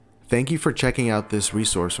Thank you for checking out this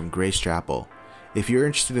resource from Grace Chapel. If you're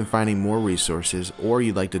interested in finding more resources or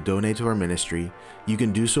you'd like to donate to our ministry, you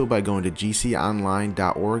can do so by going to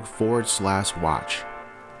gconline.org/watch.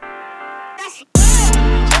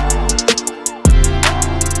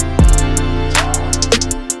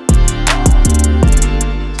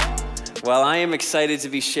 Well, I am excited to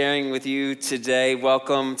be sharing with you today.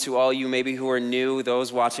 Welcome to all you maybe who are new,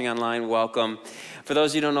 those watching online, welcome. For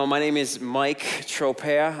those of you who don't know, my name is Mike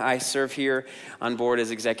Tropea. I serve here on board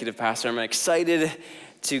as executive pastor. I'm excited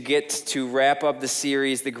to get to wrap up the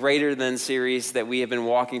series, the Greater Than series that we have been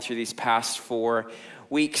walking through these past 4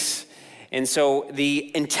 weeks. And so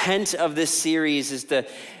the intent of this series is to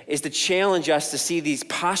challenge us to see these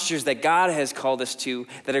postures that God has called us to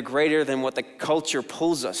that are greater than what the culture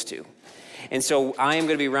pulls us to. And so I am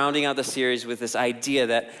going to be rounding out the series with this idea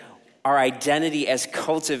that our identity as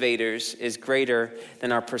cultivators is greater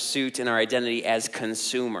than our pursuit and our identity as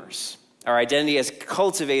consumers. Our identity as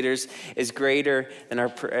cultivators is greater than our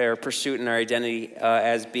pursuit and our identity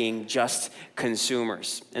as being just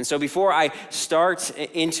consumers. And so before I start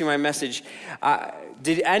into my message,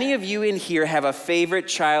 did any of you in here have a favorite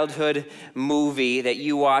childhood movie that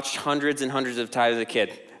you watched hundreds and hundreds of times as a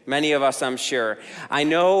kid? Many of us, I'm sure. I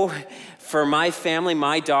know for my family,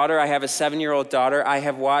 my daughter, I have a 7-year-old daughter, I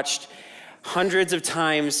have watched hundreds of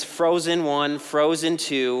times Frozen 1, Frozen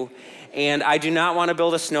 2, and I do not want to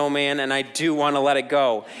build a snowman, and I do want to let it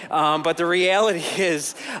go. But the reality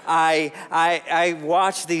is, I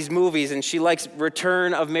watch these movies, and she likes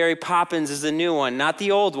Return of Mary Poppins is the new one, not the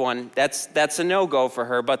old one. That's a no-go for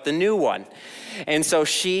her, but the new one. And so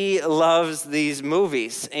she loves these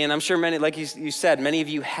movies, and I'm sure many, like you said, many of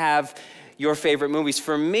you have your favorite movies.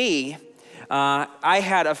 For me, I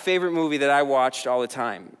had a favorite movie that I watched all the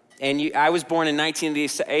time. And I was born in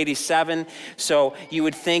 1987, so you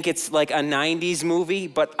would think it's like a 90s movie,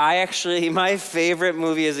 but my favorite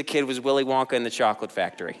movie as a kid was Willy Wonka and the Chocolate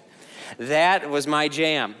Factory. That was my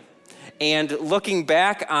jam. And looking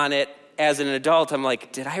back on it as an adult, I'm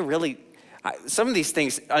like, did I really... Some of these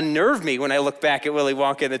things unnerve me when I look back at Willy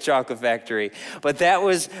Wonka and the Chocolate Factory. But that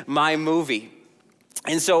was my movie.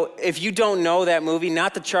 And so if you don't know that movie,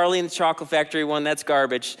 not the Charlie and the Chocolate Factory one, that's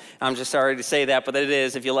garbage. I'm just sorry to say that, but it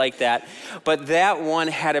is if you like that. But that one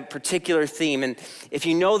had a particular theme. And if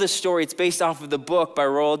you know the story, it's based off of the book by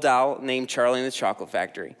Roald Dahl named Charlie and the Chocolate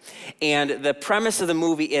Factory. And the premise of the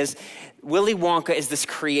movie is Willy Wonka is this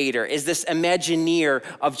creator, is this Imagineer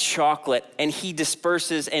of chocolate, and he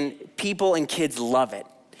disperses, and people and kids love it.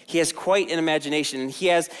 He has quite an imagination, and he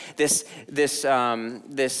has this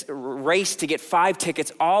race to get 5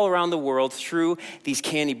 tickets all around the world through these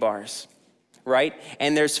candy bars, right?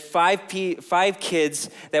 And there's 5 kids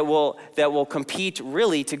that will compete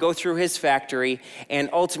really to go through his factory and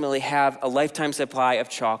ultimately have a lifetime supply of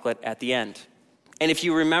chocolate at the end. And if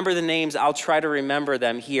you remember the names, I'll try to remember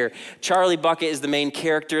them here. Charlie Bucket is the main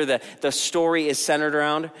character. The story is centered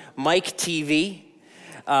around Mike TV,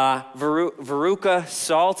 Veruca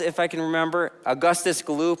Salt, if I can remember, Augustus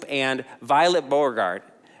Gloop, and Violet Beauregarde,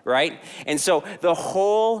 right? And so the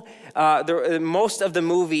whole, most of the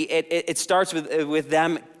movie, it starts with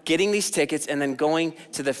them getting these tickets and then going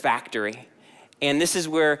to the factory. And this is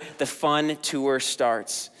where the fun tour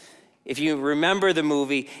starts. If you remember the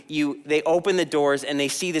movie, they open the doors and they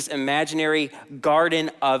see this imaginary garden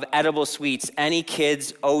of edible sweets. Any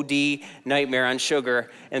kids OD nightmare on sugar,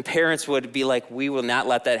 and parents would be like, we will not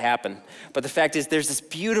let that happen. But the fact is, there's this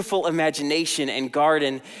beautiful imagination and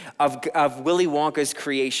garden of Willy Wonka's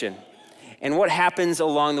creation. And what happens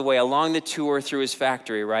along the way, along the tour through his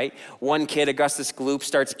factory, right? One kid, Augustus Gloop,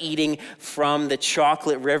 starts eating from the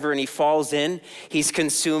chocolate river and he falls in. He's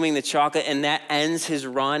consuming the chocolate, and that ends his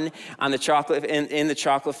run on the chocolate in the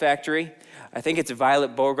chocolate factory. I think it's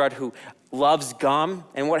Violet Beauregarde who loves gum.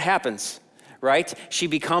 And what happens, right? She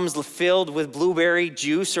becomes filled with blueberry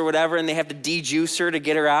juice or whatever, and they have to de-juice her to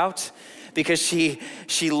get her out because she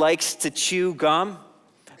likes to chew gum.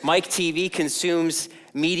 Mike TV consumes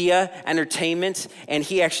media, entertainment, and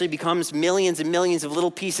he actually becomes millions and millions of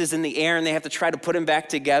little pieces in the air, and they have to try to put him back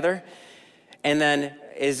together. And then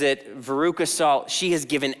is it Veruca Salt? She has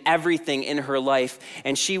given everything in her life,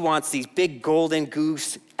 and she wants these big golden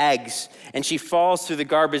goose eggs, and she falls through the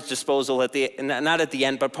garbage disposal not at the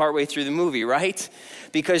end, but partway through the movie, right?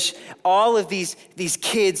 Because all of these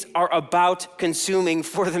kids are about consuming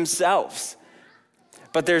for themselves.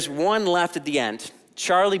 But there's one left at the end.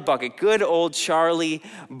 Charlie Bucket, good old Charlie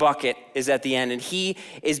Bucket is at the end, and he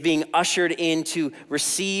is being ushered in to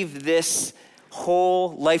receive this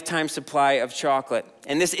whole lifetime supply of chocolate.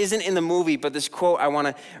 And this isn't in the movie, but this quote I want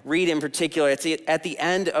to read in particular. It's at the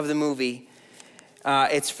end of the movie.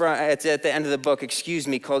 It's at the end of the book,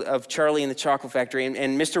 called of Charlie and the Chocolate Factory.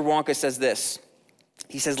 And Mr. Wonka says this.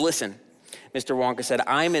 He says, listen, Mr. Wonka said,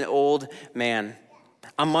 I'm an old man.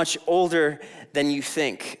 I'm much older than you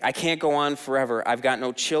think. I can't go on forever. I've got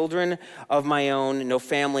no children of my own, no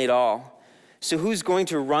family at all. So who's going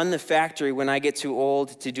to run the factory when I get too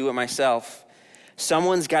old to do it myself?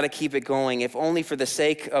 Someone's got to keep it going, if only for the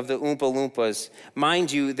sake of the Oompa Loompas.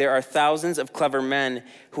 Mind you, there are thousands of clever men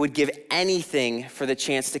who would give anything for the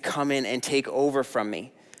chance to come in and take over from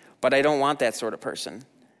me. But I don't want that sort of person.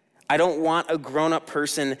 I don't want a grown-up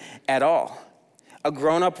person at all. A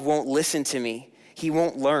grown-up won't listen to me. He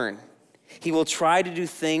won't learn. He will try to do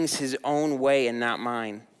things his own way and not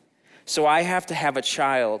mine. So I have to have a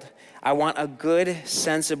child. I want a good,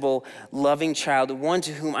 sensible, loving child, one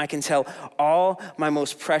to whom I can tell all my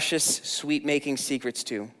most precious, sweet-making secrets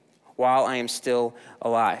to while I am still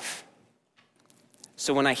alive.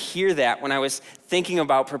 So when I hear that, when I was thinking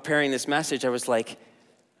about preparing this message, I was like,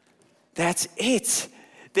 that's it.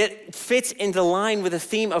 That fits into line with the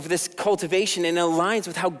theme of this cultivation and aligns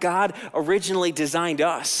with how God originally designed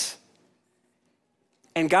us.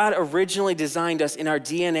 And God originally designed us in our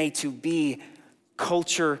DNA to be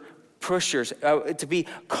culture pushers, to be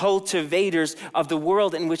cultivators of the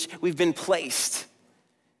world in which we've been placed.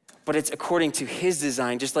 But it's according to his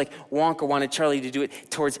design, just like Wonka wanted Charlie to do it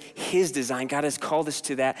towards his design. God has called us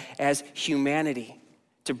to that as humanity,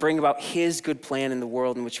 to bring about his good plan in the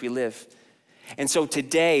world in which we live. And so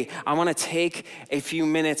today, I want to take a few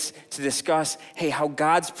minutes to discuss, how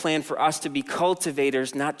God's plan for us to be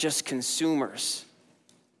cultivators, not just consumers.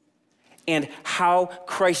 And how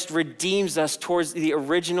Christ redeems us towards the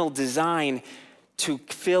original design to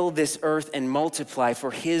fill this earth and multiply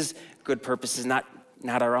for his good purposes, not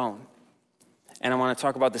our own. And I want to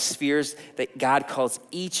talk about the spheres that God calls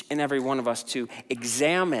each and every one of us to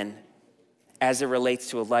examine as it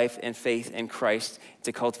relates to a life and faith in Christ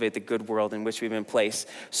to cultivate the good world in which we've been placed.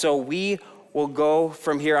 So we will go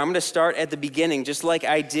from here. I'm going to start at the beginning, just like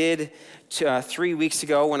I did 3 weeks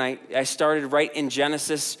ago when I started right in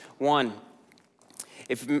Genesis 1.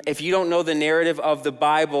 If you don't know the narrative of the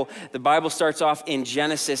Bible starts off in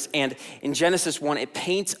Genesis, and in Genesis 1, it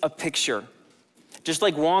paints a picture. Just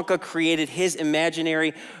like Wonka created his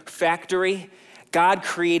imaginary factory, God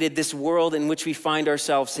created this world in which we find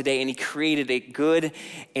ourselves today, and he created it good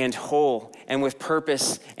and whole and with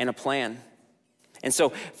purpose and a plan. And so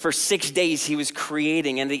for 6 days he was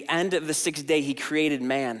creating, and at the end of the 6th day he created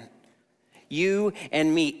man. You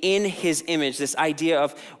and me in his image, this idea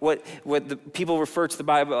of what the people refer to the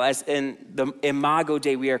Bible as in the Imago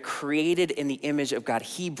Dei. We are created in the image of God.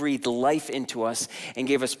 He breathed life into us and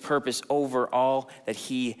gave us purpose over all that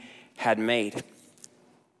he had made.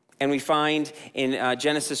 And we find in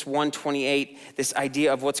Genesis 1:28 this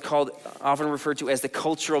idea of what's called, often referred to as the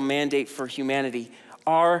cultural mandate for humanity,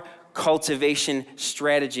 our cultivation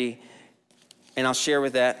strategy. And I'll share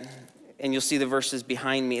with that, and you'll see the verses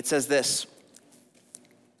behind me. It says this.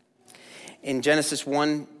 In Genesis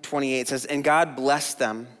 1:28, it says, "And God blessed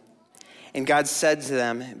them, and God said to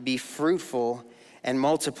them, be fruitful and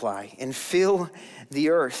multiply, and fill the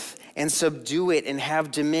earth, and subdue it, and have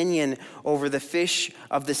dominion over the fish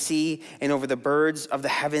of the sea, and over the birds of the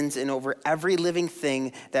heavens, and over every living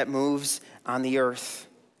thing that moves on the earth."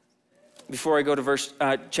 Before I go to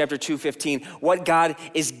chapter 2:15, what God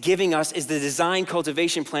is giving us is the design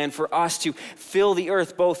cultivation plan for us to fill the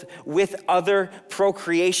earth, both with other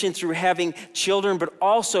procreation through having children, but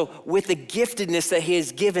also with the giftedness that he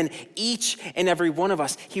has given each and every one of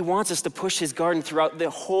us. He wants us to push his garden throughout the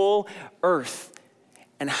whole earth,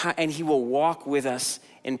 and he will walk with us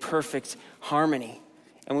in perfect harmony,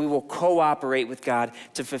 and we will cooperate with God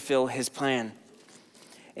to fulfill his plan.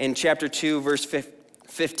 In chapter 2, verse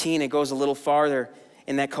 15, it goes a little farther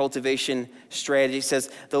in that cultivation strategy. It says,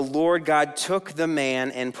 "The Lord God took the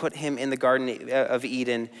man and put him in the Garden of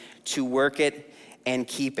Eden to work it and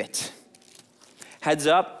keep it." Heads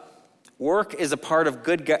up, work is a part of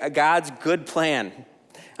God's good plan.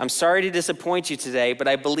 I'm sorry to disappoint you today, but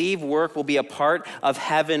I believe work will be a part of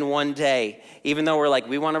heaven one day. Even though we're like,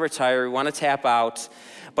 we want to retire, we want to tap out,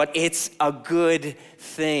 but it's a good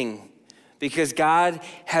thing. Because God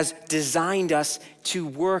has designed us to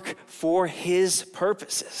work for his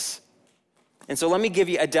purposes. And so let me give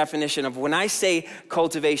you a definition of when I say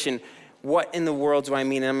cultivation, what in the world do I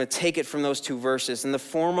mean? And I'm going to take it from those two verses. And the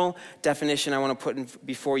formal definition I want to put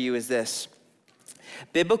before you is this.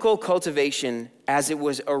 Biblical cultivation, as it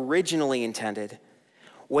was originally intended,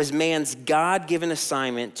 was man's God-given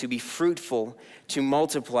assignment to be fruitful, to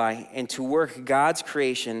multiply, and to work God's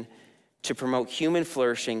creation to promote human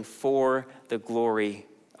flourishing for the glory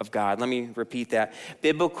of God. Let me repeat that.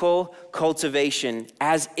 Biblical cultivation,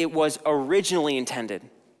 as it was originally intended,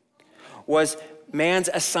 was man's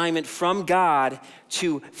assignment from God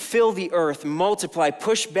to fill the earth, multiply,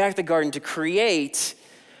 push back the garden, to create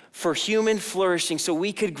for human flourishing so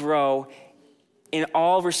we could grow in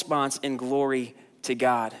all response and glory to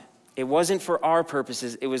God. It wasn't for our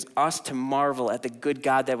purposes. It was us to marvel at the good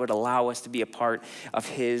God that would allow us to be a part of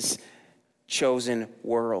his chosen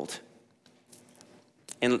world.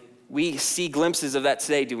 And we see glimpses of that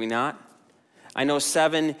today, do we not? I know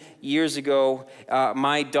 7 years ago,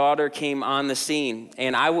 my daughter came on the scene,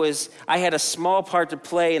 and I had a small part to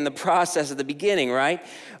play in the process at the beginning, right?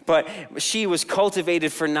 But she was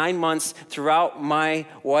cultivated for 9 months throughout my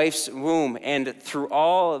wife's womb, and through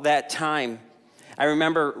all that time, I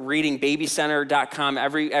remember reading babycenter.com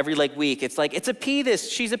every week. It's like, she's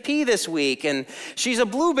a pea this week, and she's a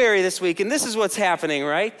blueberry this week, and this is what's happening,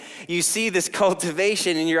 right? You see this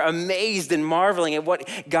cultivation, and you're amazed and marveling at what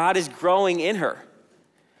God is growing in her.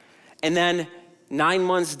 And then 9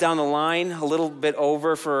 months down the line, a little bit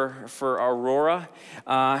over for Aurora,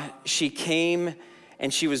 she came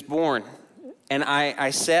and she was born. And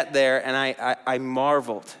I sat there and I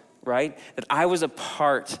marveled, right? That I was a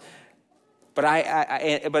part. But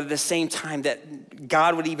but at the same time, that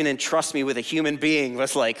God would even entrust me with a human being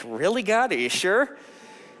was like, really, God? Are you sure?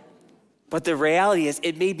 But the reality is,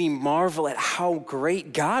 it made me marvel at how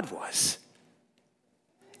great God was.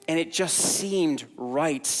 And it just seemed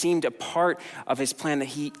right, seemed a part of his plan that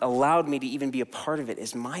he allowed me to even be a part of it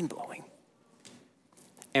is mind-blowing.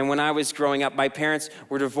 And when I was growing up, my parents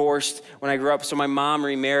were divorced when I grew up, so my mom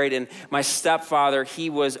remarried, and my stepfather, he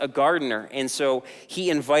was a gardener, and so he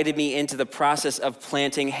invited me into the process of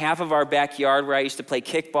planting. Half of our backyard where I used to play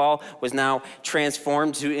kickball was now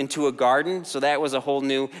transformed into a garden, so that was a whole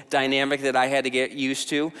new dynamic that I had to get used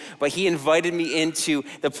to. But he invited me into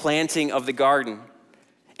the planting of the garden.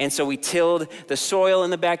 And so we tilled the soil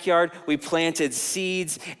in the backyard, we planted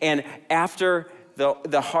seeds, and after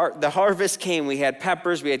the harvest came, we had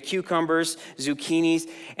peppers, we had cucumbers, zucchinis,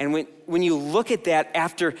 and when you look at that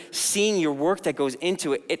after seeing your work that goes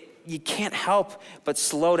into it, you can't help but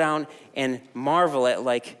slow down and marvel at,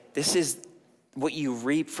 like, this is what you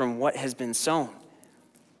reap from what has been sown.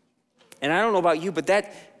 And I don't know about you, but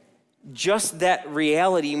that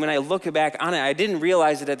reality, when I look back on it, I didn't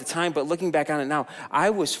realize it at the time, but looking back on it now,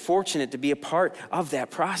 I was fortunate to be a part of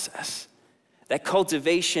that process. That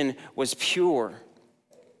cultivation was pure.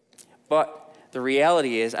 But the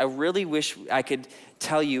reality is, I really wish I could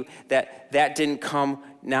tell you that didn't come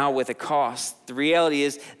now with a cost. The reality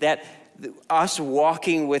is that us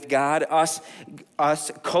walking with God, us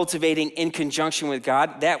cultivating in conjunction with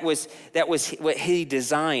God, that was what he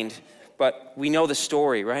designed. But we know the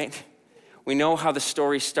story, right? We know how the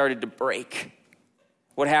story started to break.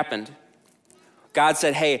 What happened? God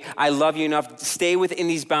said, hey, I love you enough to stay within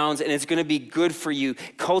these bounds, and it's going to be good for you.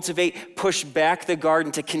 Cultivate, push back the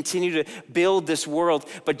garden to continue to build this world,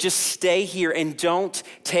 but just stay here and don't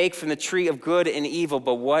take from the tree of good and evil.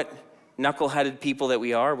 But what knuckleheaded people that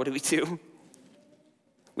we are, what did we do?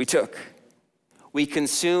 We took. We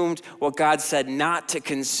consumed what God said not to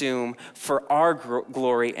consume for our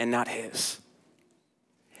glory and not his.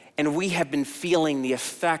 And we have been feeling the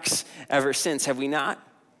effects ever since, have we not?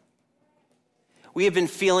 We have been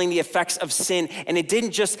feeling the effects of sin, and it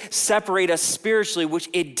didn't just separate us spiritually, which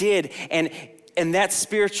it did, and that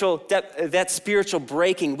spiritual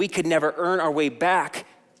breaking, we could never earn our way back,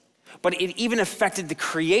 but it even affected the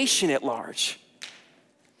creation at large.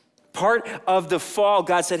 Part of the fall,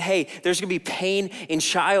 God said, hey, there's going to be pain in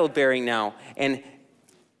childbearing now, and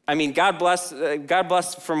I mean, God bless,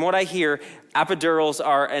 from what I hear, epidurals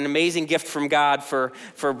are an amazing gift from God for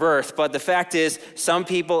birth, but the fact is, some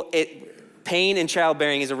people, pain in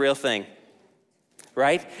childbearing is a real thing,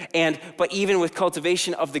 right? But even with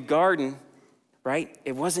cultivation of the garden, right,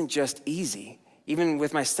 it wasn't just easy. Even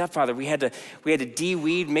with my stepfather, we had to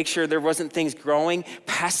de-weed, make sure there wasn't things growing.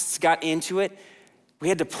 Pests got into it. We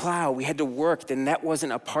had to plow. We had to work. Then that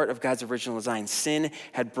wasn't a part of God's original design. Sin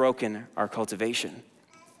had broken our cultivation.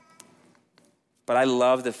 But I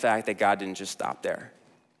love the fact that God didn't just stop there.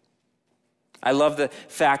 I love the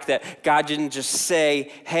fact that God didn't just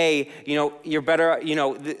say, hey, you're better,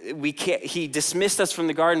 we can't. He dismissed us from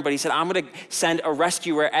the garden, but he said, I'm going to send a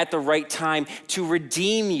rescuer at the right time to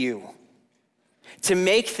redeem you, to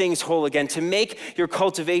make things whole again, to make your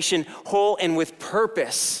cultivation whole and with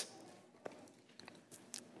purpose.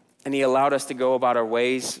 And he allowed us to go about our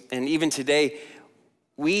ways. And even today,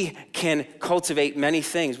 we can cultivate many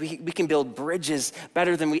things. We can build bridges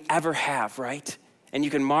better than we ever have, right? And you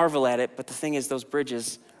can marvel at it, but the thing is, those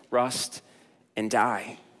bridges rust and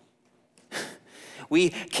die. We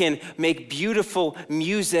can make beautiful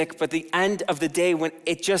music, but the end of the day, when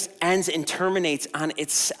it just ends and terminates on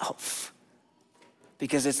itself,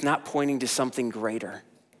 because it's not pointing to something greater.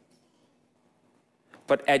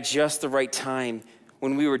 But at just the right time,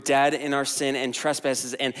 when we were dead in our sin and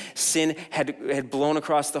trespasses, and sin had blown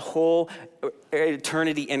across the whole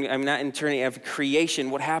eternity, and I'm not eternity of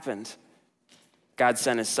creation, what happened? God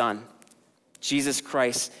sent his son, Jesus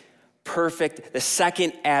Christ, perfect, the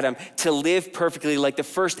second Adam, to live perfectly like the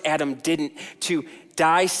first Adam didn't, to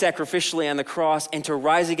die sacrificially on the cross and to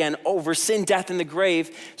rise again over sin, death, and the grave,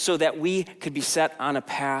 so that we could be set on a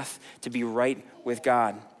path to be right with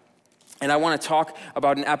God. And I want to talk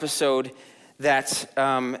about an episode that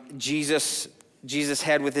Jesus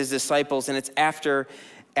had with his disciples, and it's after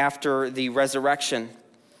the resurrection.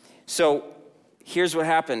 So here's what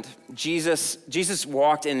happened. Jesus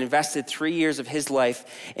walked and invested 3 years of his life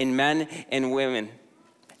in men and women.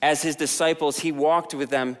 As his disciples, he walked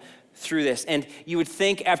with them through this. And you would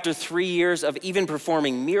think after 3 years of even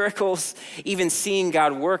performing miracles, even seeing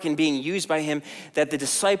God work and being used by him, that the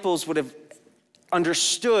disciples would have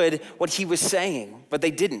understood what he was saying, but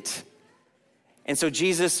they didn't. And so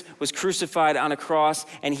Jesus was crucified on a cross,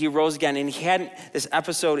 and he rose again. And this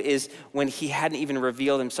episode is when he hadn't even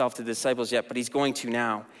revealed himself to the disciples yet, but he's going to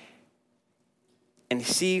now. And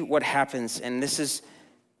see what happens. And this is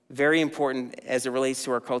very important as it relates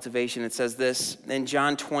to our cultivation. It says this in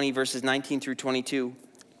John 20, verses 19 through 22.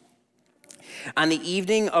 On the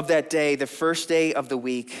evening of that day, the first day of the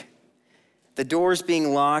week, the doors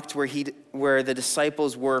being locked where the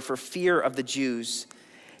disciples were for fear of the Jews,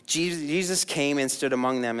 Jesus came and stood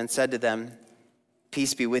among them and said to them,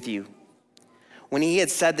 "Peace be with you." When he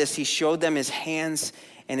had said this, he showed them his hands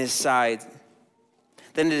and his side.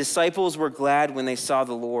 Then the disciples were glad when they saw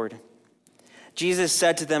the Lord. Jesus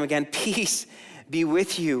said to them again, "Peace be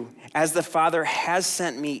with you. As the Father has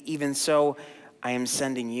sent me, even so I am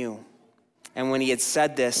sending you." And when he had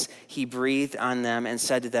said this, he breathed on them and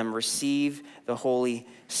said to them, "Receive the Holy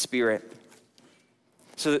Spirit."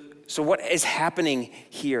 So what is happening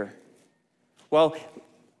here? Well,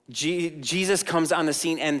 Jesus comes on the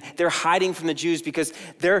scene, and they're hiding from the Jews because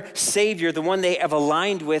their Savior, the one they have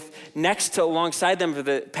aligned with alongside them for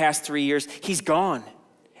the past 3 years, he's gone.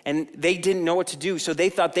 And they didn't know what to do, so they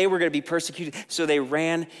thought they were going to be persecuted, so they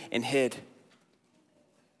ran and hid.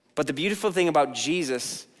 But the beautiful thing about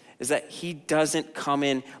Jesus is that he doesn't come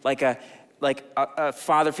in like a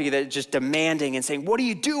father figure that's just demanding and saying, "What are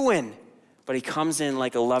you doing?" But he comes in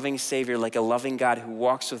like a loving Savior, like a loving God who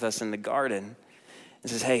walks with us in the garden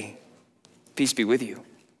and says, "Hey, peace be with you."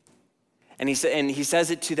 And he says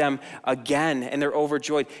it to them again, and they're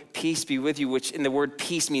overjoyed. "Peace be with you," which in the word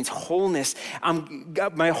peace means wholeness.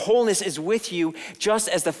 My wholeness is with you, just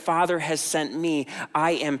as the Father has sent me.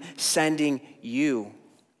 I am sending you.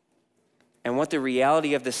 And what the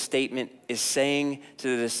reality of this statement is saying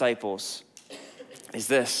to the disciples is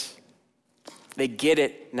this. They get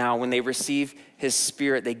it now when they receive his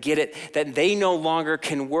Spirit. They get it that they no longer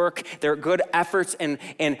can work. Their good efforts and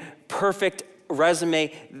imperfect resume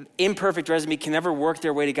can never work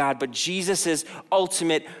their way to God. But Jesus'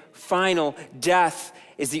 ultimate, final death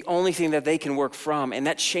is the only thing that they can work from. And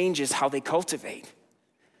that changes how they cultivate.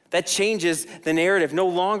 That changes the narrative. No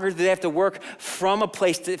longer do they have to work from a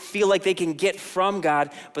place to feel like they can get from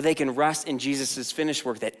God, but they can rest in Jesus' finished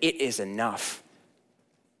work, that it is enough.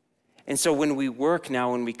 And so when we work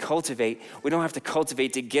now, when we cultivate, we don't have to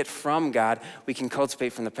cultivate to get from God. We can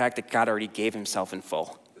cultivate from the fact that God already gave himself in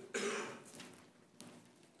full.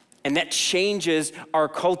 And that changes our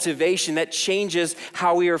cultivation. That changes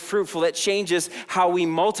how we are fruitful. That changes how we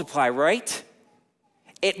multiply, right?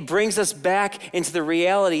 It brings us back into the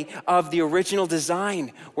reality of the original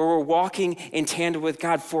design, where we're walking in tandem with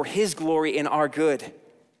God for his glory and our good.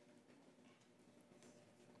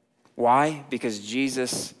 Why? Because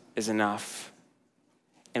Jesus is enough.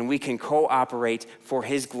 And we can cooperate for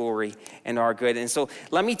his glory and our good. And so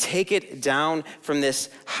let me take it down from this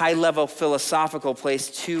high-level philosophical place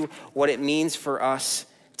to what it means for us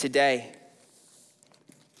today.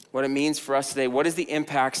 What it means for us today. What is the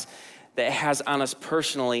impacts that it has on us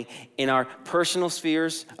personally in our personal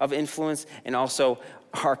spheres of influence and also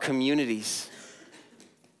our communities?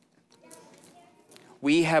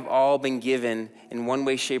 We have all been given, in one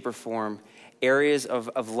way, shape, or form, areas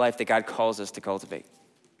of life that God calls us to cultivate.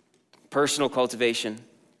 Personal cultivation.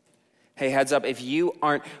 Hey, heads up, if you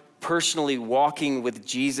aren't personally walking with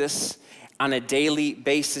Jesus on a daily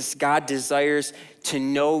basis, God desires to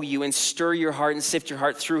know you and stir your heart and sift your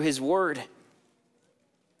heart through his word.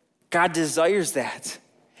 God desires that.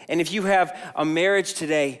 And if you have a marriage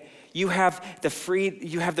today, You have the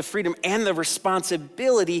freedom and the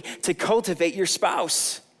responsibility to cultivate your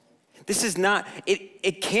spouse. This is not,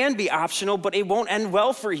 it can be optional, but it won't end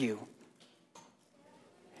well for you.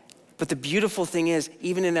 But the beautiful thing is,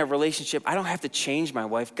 even in that relationship, I don't have to change my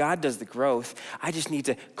wife. God does the growth. I just need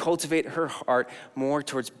to cultivate her heart more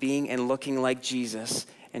towards being and looking like Jesus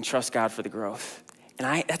and trust God for the growth.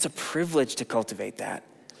 And that's a privilege to cultivate that.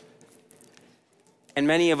 And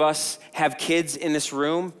many of us have kids in this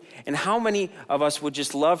room, and how many of us would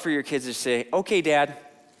just love for your kids to say, okay, Dad,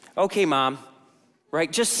 okay, Mom,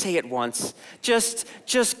 right? Just say it once. Just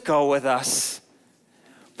go with us.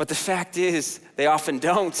 But the fact is, they often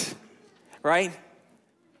don't. Right?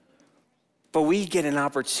 But we get an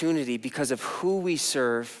opportunity because of who we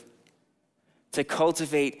serve to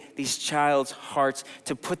cultivate these child's hearts,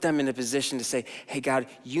 to put them in a position to say, hey, God,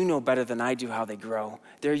 you know better than I do how they grow.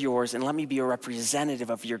 They're yours, and let me be a representative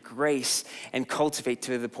of your grace and cultivate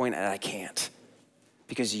to the point that I can't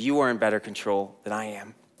because you are in better control than I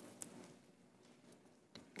am.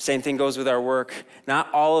 Same thing goes with our work.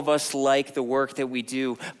 Not all of us like the work that we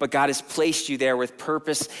do, but God has placed you there with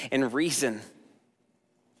purpose and reason.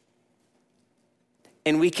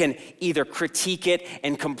 And we can either critique it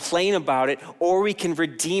and complain about it, or we can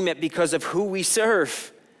redeem it because of who we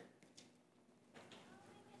serve.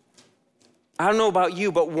 I don't know about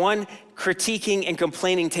you, but one, critiquing and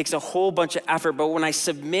complaining takes a whole bunch of effort. But when I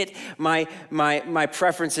submit my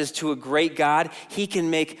preferences to a great God, he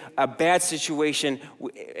can make a bad situation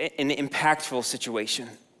an impactful situation.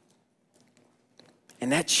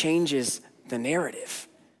 And that changes the narrative.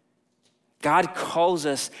 God calls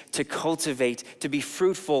us to cultivate, to be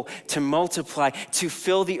fruitful, to multiply, to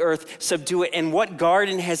fill the earth, subdue it. And what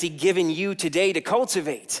garden has he given you today to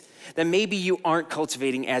cultivate that maybe you aren't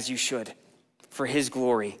cultivating as you should for his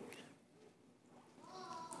glory?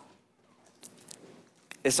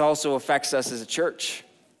 This also affects us as a church,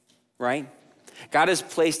 right? God has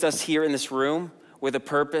placed us here in this room with a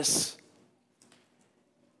purpose.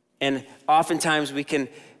 And oftentimes we can,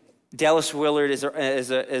 Dallas Willard is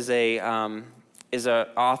an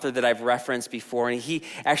author that I've referenced before, and he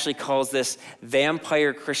actually calls this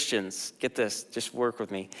vampire Christians. Get this, just work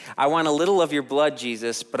with me. I want a little of your blood,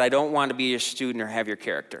 Jesus, but I don't want to be your student or have your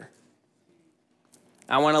character.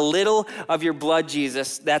 I want a little of your blood,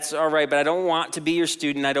 Jesus. That's all right, but I don't want to be your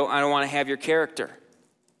student. I don't want to have your character.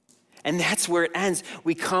 And that's where it ends.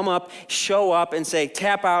 We come up, show up, and say,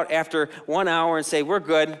 tap out after 1 hour and say, we're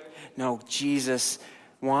good. No, Jesus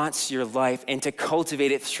wants your life and to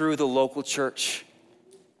cultivate it through the local church.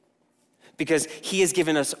 Because he has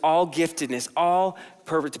given us all giftedness, all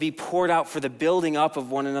purpose to be poured out for the building up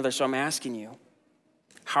of one another. So I'm asking you,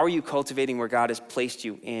 how are you cultivating where God has placed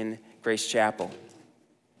you in Grace Chapel?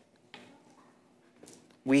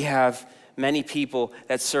 We have many people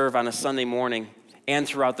that serve on a Sunday morning and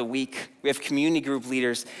throughout the week. We have community group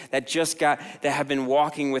leaders that have been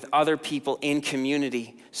walking with other people in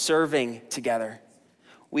community, serving together.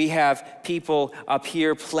 We have people up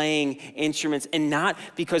here playing instruments, and not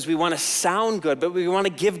because we want to sound good, but we want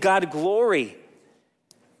to give God glory.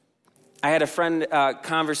 I had a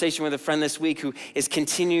conversation with a friend this week who is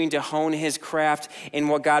continuing to hone his craft in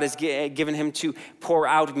what God has given him to pour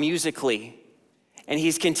out musically. And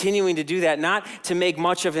he's continuing to do that, not to make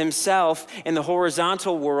much of himself in the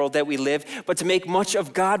horizontal world that we live, but to make much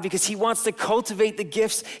of God because he wants to cultivate the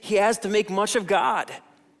gifts he has to make much of God.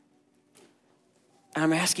 And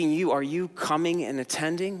I'm asking you, are you coming and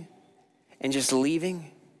attending and just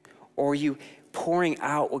leaving? Or are you pouring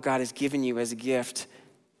out what God has given you as a gift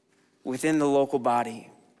within the local body?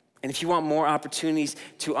 And if you want more opportunities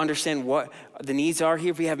to understand what the needs are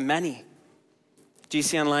here, we have many.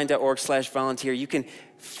 gconline.org/volunteer. You can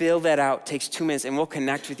fill that out. It takes 2 minutes, and we'll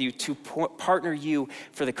connect with you to partner you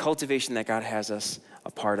for the cultivation that God has us a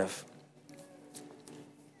part of.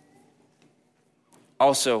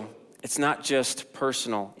 Also, it's not just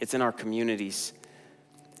personal. It's in our communities.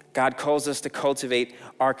 God calls us to cultivate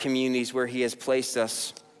our communities where he has placed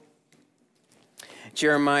us.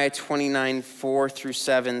 Jeremiah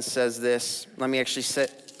 29:4-7 says this. Let me actually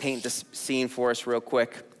paint this scene for us real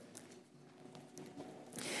quick.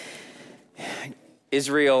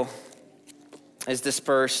 Israel is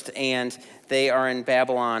dispersed, and they are in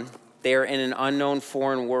Babylon. They are in an unknown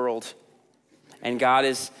foreign world, and God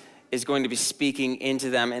is going to be speaking into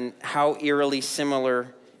them. And how eerily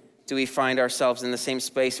similar do we find ourselves in the same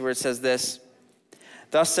space where it says this: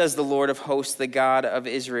 "Thus says the Lord of hosts, the God of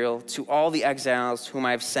Israel, to all the exiles whom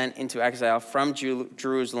I have sent into exile from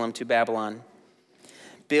Jerusalem to Babylon,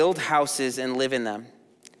 build houses and live in them,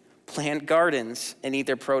 plant gardens and eat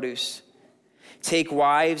their produce. Take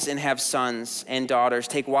wives and have sons and daughters.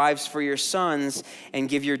 Take wives for your sons and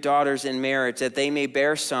give your daughters in marriage, that they may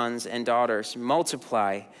bear sons and daughters.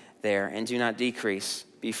 Multiply there and do not decrease.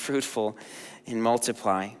 Be fruitful and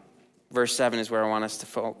multiply. Verse 7 is where I want us to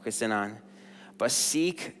focus in on. But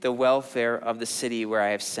seek the welfare of the city where I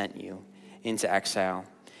have sent you into exile,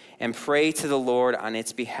 and pray to the Lord on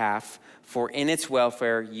its behalf, for in its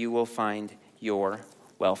welfare you will find your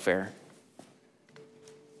welfare.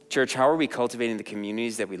 Church, how are we cultivating the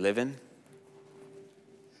communities that we live in?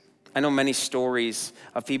 I know many stories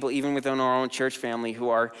of people, even within our own church family, who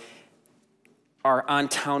are on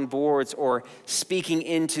town boards or speaking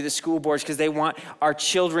into the school boards because they want our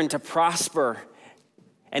children to prosper.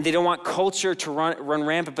 And they don't want culture to run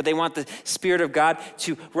rampant, but they want the Spirit of God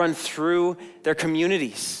to run through their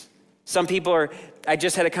communities. Some people I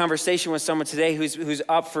just had a conversation with someone today who's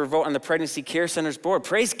up for a vote on the Pregnancy Care Center's board.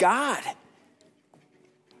 Praise God.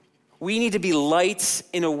 We need to be lights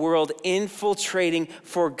in a world infiltrating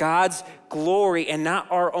for God's glory and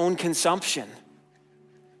not our own consumption.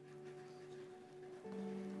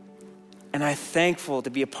 And I'm thankful to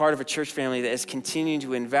be a part of a church family that is continuing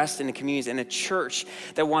to invest in the communities, and a church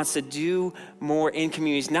that wants to do more in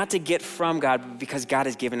communities, not to get from God, but because God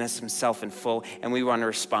has given us himself in full, and we want to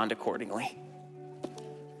respond accordingly.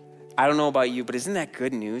 I don't know about you, but isn't that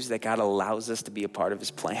good news that God allows us to be a part of his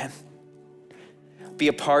plan? Be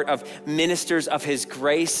a part of ministers of his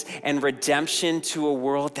grace and redemption to a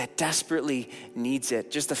world that desperately needs it.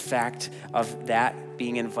 Just the fact of that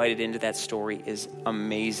being invited into that story is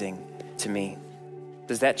amazing to me.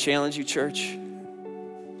 Does that challenge you, church?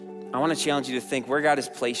 I want to challenge you to think where God has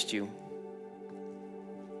placed you.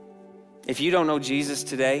 If you don't know Jesus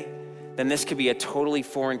today, then this could be a totally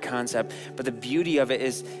foreign concept. But the beauty of it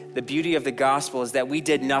is, the beauty of the gospel is that we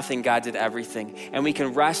did nothing, God did everything. And we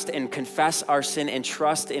can rest and confess our sin and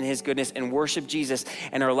trust in his goodness and worship Jesus,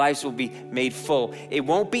 and our lives will be made full. It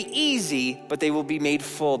won't be easy, but they will be made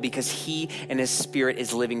full because he and his Spirit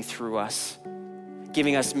is living through us,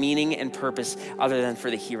 giving us meaning and purpose other than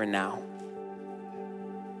for the here and now.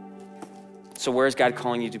 So where is God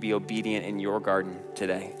calling you to be obedient in your garden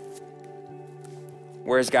today?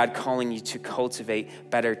 Where is God calling you to cultivate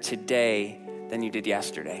better today than you did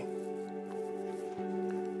yesterday?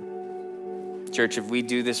 Church, if we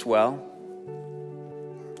do this well,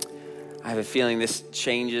 I have a feeling this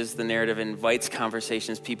changes the narrative, invites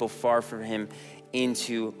conversations, people far from him,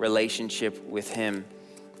 into relationship with him.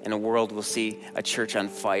 And a world will see a church on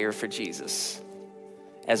fire for Jesus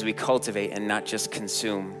as we cultivate and not just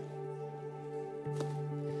consume.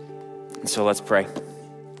 And so let's pray.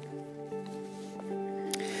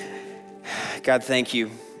 God, thank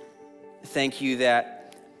you. Thank you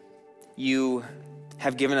that you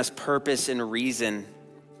have given us purpose and reason.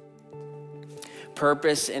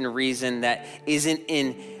 Purpose and reason that isn't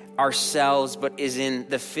in ourselves, but is in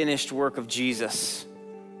the finished work of Jesus.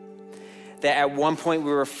 That at one point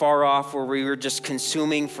we were far off, where we were just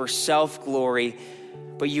consuming for self-glory,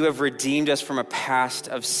 but you have redeemed us from a past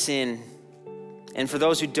of sin. And for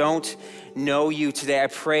those who don't know you today, I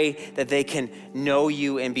pray that they can know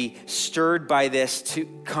you and be stirred by this to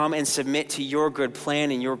come and submit to your good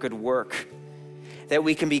plan and your good work. That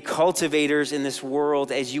we can be cultivators in this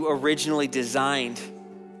world as you originally designed,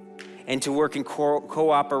 and to work in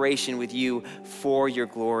cooperation with you for your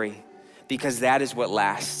glory, because that is what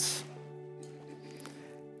lasts.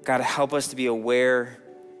 God, help us to be aware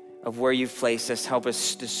of where you've placed us. Help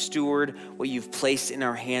us to steward what you've placed in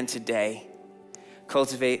our hand today.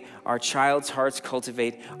 Cultivate our child's hearts,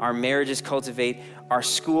 cultivate our marriages, cultivate our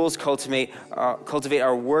schools, cultivate our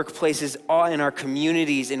workplaces, all in our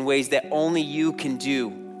communities in ways that only you can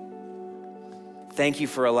do. Thank you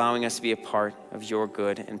for allowing us to be a part of your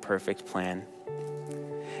good and perfect plan.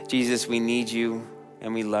 Jesus, we need you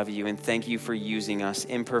and we love you, and thank you for using us,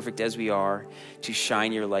 imperfect as we are, to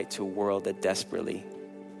shine your light to a world that desperately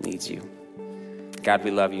needs you. God,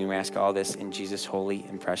 we love you, and we ask all this in Jesus' holy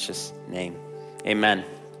and precious name. Amen.